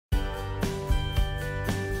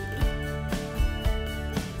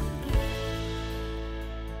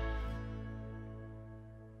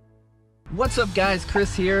What's up guys,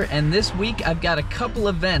 Chris here, and this week I've got a couple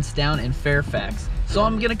events down in Fairfax, so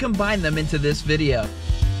I'm gonna combine them into this video.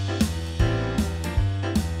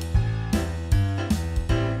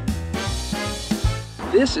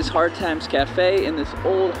 This is Hard Times Cafe in this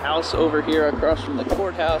old house over here across from the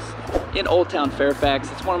courthouse in Old Town Fairfax.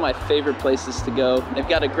 It's one of my favorite places to go. They've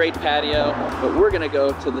got a great patio, but we're gonna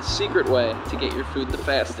go to the secret way to get your food the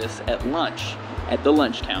fastest at lunch at the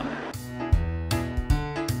lunch counter.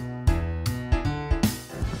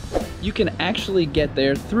 You can actually get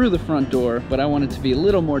there through the front door, but I want it to be a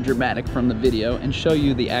little more dramatic from the video and show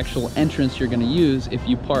you the actual entrance you're gonna use if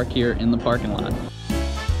you park here in the parking lot.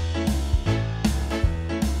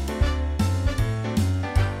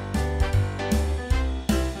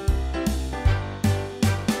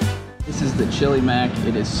 This is the Chili Mac.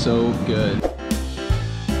 It is so good.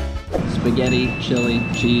 Spaghetti, chili,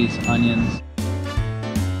 cheese, onions.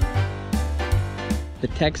 The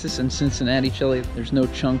Texas and Cincinnati chili, there's no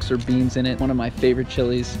chunks or beans in it. One of my favorite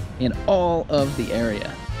chilies in all of the area.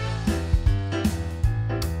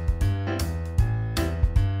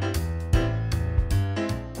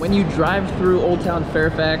 When you drive through Old Town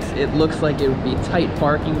Fairfax, it looks like it would be tight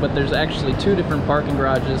parking, but there's actually two different parking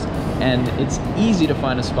garages, and it's easy to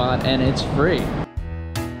find a spot, and it's free.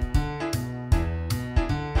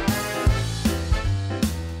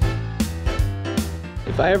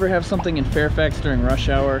 If I ever have something in Fairfax during rush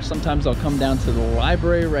hour, sometimes I'll come down to the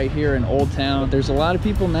library right here in Old Town. There's a lot of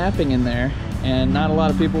people napping in there and not a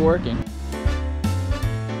lot of people working.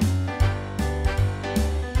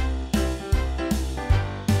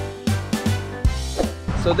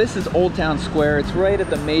 So this is Old Town Square. It's right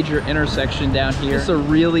at the major intersection down here. It's a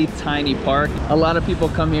really tiny park. A lot of people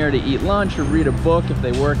come here to eat lunch or read a book if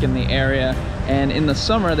they work in the area. And in the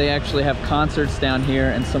summer, they actually have concerts down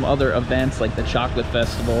here and some other events like the Chocolate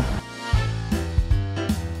Festival.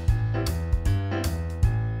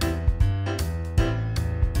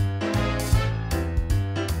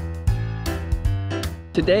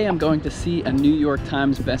 Today I'm going to see a New York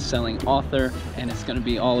Times best-selling author, and it's going to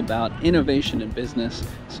be all about innovation in business,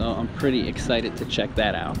 so I'm pretty excited to check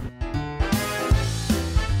that out.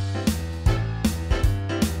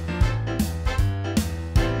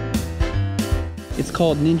 It's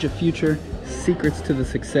called Ninja Future: Secrets to the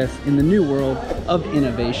Success in the New World of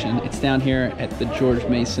Innovation. It's down here at the George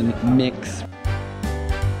Mason Mix.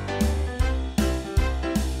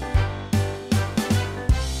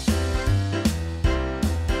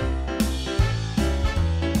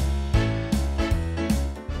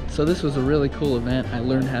 So this was a really cool event. I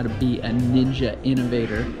learned how to be a ninja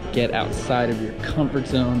innovator, get outside of your comfort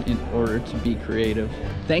zone in order to be creative.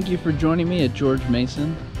 Thank you for joining me at George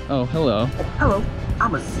Mason. Oh, hello. Hello,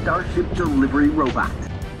 I'm a Starship delivery robot.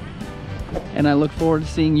 And I look forward to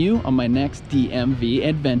seeing you on my next DMV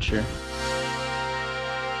adventure.